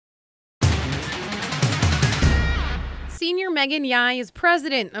Senior Megan Yai is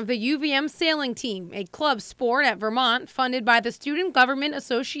president of the UVM Sailing Team, a club sport at Vermont funded by the Student Government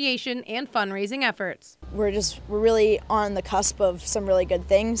Association and fundraising efforts. We're really on the cusp of some really good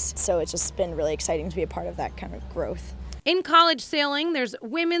things, so it's just been really exciting to be a part of that kind of growth. In college sailing, there's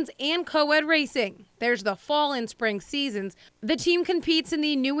women's and co-ed racing. There's the fall and spring seasons. The team competes in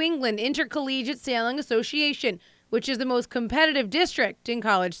the New England Intercollegiate Sailing Association, which is the most competitive district in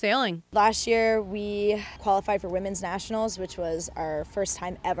college sailing. Last year, we qualified for Women's Nationals, which was our first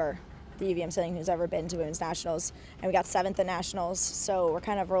time ever. The UVM Sailing Team has ever been to Women's Nationals, and we got 7th at Nationals, so we're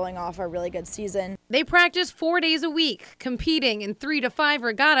kind of rolling off a really good season. They practice 4 days a week, competing in 3 to 5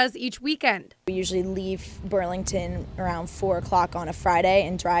 regattas each weekend. We usually leave Burlington around 4 o'clock on a Friday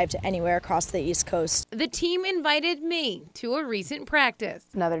and drive to anywhere across the East Coast. The team invited me to a recent practice.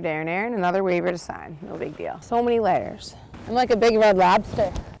 Another Darin Erin, another waiver to sign. No big deal. So many layers. I'm like a big red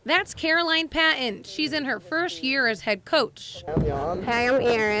lobster. That's Caroline Patton. She's in her first year as head coach. I'm Jan. Hey, I'm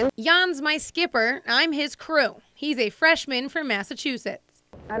Erin. Jan's my skipper. I'm his crew. He's a freshman from Massachusetts.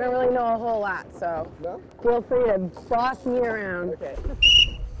 I don't really know a whole lot, so feel free to boss me around. Okay.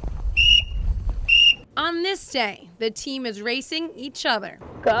 On this day, the team is racing each other.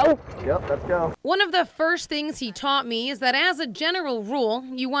 Go? Yep, let's go. One of the first things he taught me is that as a general rule,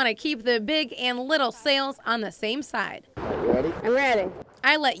 you want to keep the big and little sails on the same side. You ready? I'm ready.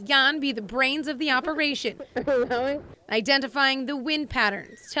 I let Jan be the brains of the operation, identifying the wind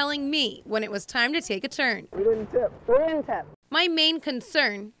patterns, telling me when it was time to take a turn. We didn't tip. We didn't tip. My main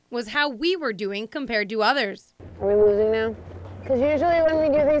concern was how we were doing compared to others. Are we losing now? Because usually when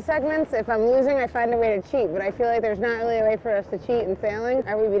we do these segments, if I'm losing, I find a way to cheat. But I feel like there's not really a way for us to cheat in sailing.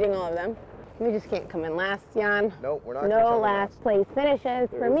 Are we beating all of them? We just can't come in last, Jan. Nope, we're not. No last place finishes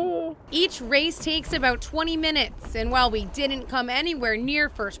for me. Each race takes about 20 minutes, and while we didn't come anywhere near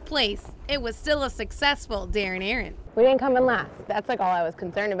first place, it was still a successful Darin Erin. We didn't come in last. That's like all I was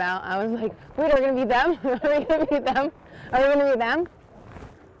concerned about. I was like, wait, are we going to beat them? Are we going to beat them? Are we going to beat them?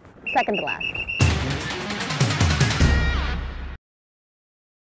 Second to last.